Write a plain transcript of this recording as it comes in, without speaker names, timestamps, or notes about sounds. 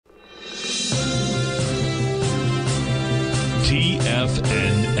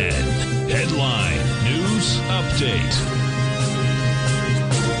TFNN. Headline News Update.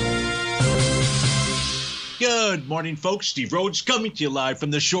 Good morning, folks. Steve Rhodes coming to you live from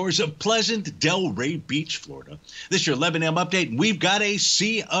the shores of pleasant Delray Beach, Florida. This is your 11 a.m. update, and we've got a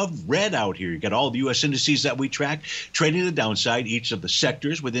sea of red out here. You got all the U.S. indices that we track trading to the downside. Each of the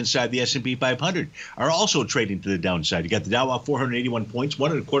sectors within inside the S&P 500 are also trading to the downside. You got the Dow off 481 points,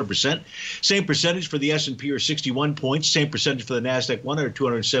 1.25%. Same percentage for the S&P, or 61 points. Same percentage for the Nasdaq 100,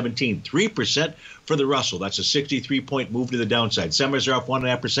 217, 3% for the Russell. That's a 63-point move to the downside. Semis are off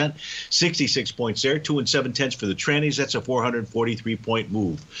 1.5%, 66 points there, 2 7/10 for the trannies. That's a 443-point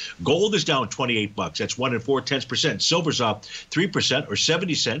move. Gold is down $28. That's 1 4/10%. Silver's off 3%, or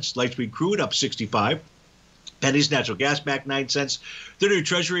 70 cents. Light sweet crude up 65 pennies. Natural gas back 9 cents. 30-year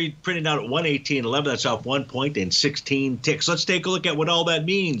Treasury printed out at 118.11. That's off 1 point and 16 ticks. Let's take a look at what all that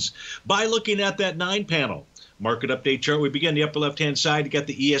means by looking at that 9 panel. Market update chart. We begin the upper left-hand side. You got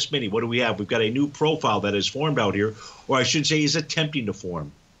the ES Mini. What do we have? We've got a new profile that is formed out here, or I should say is attempting to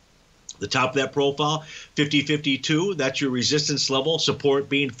form. The top of that profile, 50.52, that's your resistance level, support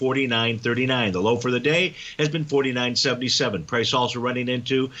being 49.39. The low for the day has been 49.77. Price also running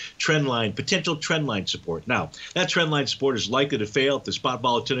into trend line, potential trend line support. Now, that trend line support is likely to fail if the spot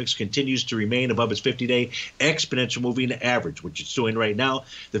volatility continues to remain above its 50-day exponential moving average, which it's doing right now.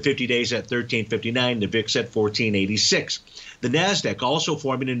 The 50 days at 13.59, the VIX at 14.86. The NASDAQ also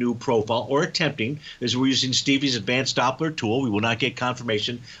forming a new profile, or attempting, as we're using Stevie's advanced Doppler tool. We will not get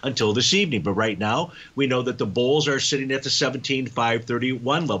confirmation until this evening. But right now, we know that the bulls are sitting at the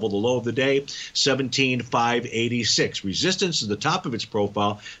 17,531 level, the low of the day, 17,586. Resistance is the top of its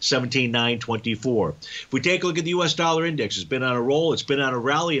profile, 17,924. If we take a look at the U.S. dollar index, it's been on a roll, it's been on a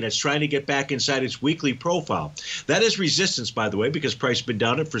rally, and it's trying to get back inside its weekly profile. That is resistance, by the way, because price has been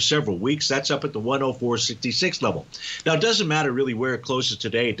down it for several weeks. That's up at the 104.66 level. Now, it doesn't matter really where it closes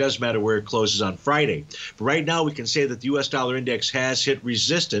today. It does matter where it closes on Friday. But right now, we can say that the U.S. dollar index has hit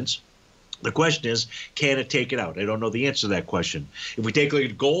resistance. The question is, can it take it out? I don't know the answer to that question. If we take a look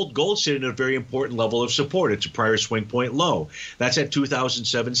at gold, gold's sitting at a very important level of support. It's a prior swing point low. That's at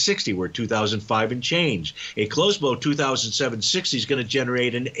 2,760. We're at 2,005 and change. A close below 2,760 is going to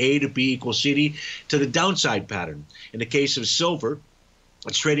generate an A to B equals CD to the downside pattern. In the case of silver,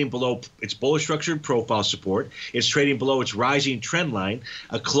 it's trading below its bullish structured profile support. It's trading below its rising trend line.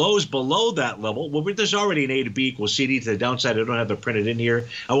 A close below that level, well, there's already an A to B equals CD to the downside. I don't have it printed in here.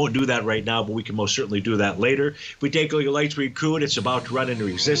 I won't do that right now, but we can most certainly do that later. If we take a look at light sweet crude, it's about to run into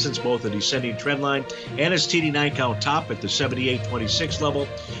resistance, both the descending trend line and its TD9 count top at the 78.26 level.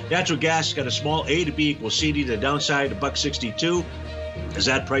 Natural gas got a small A to B equals CD to the downside, $1.62 is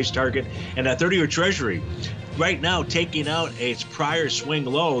that price target. And that 30-year Treasury, right now, taking out its prior swing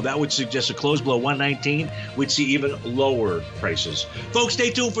low, that would suggest a close below 119. We'd see even lower prices. Folks, stay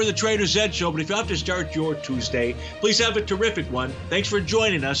tuned for the Trader's Edge show. But if you have to start your Tuesday, please have a terrific one. Thanks for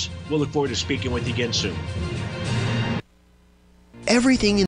joining us. We'll look forward to speaking with you again soon. Everything in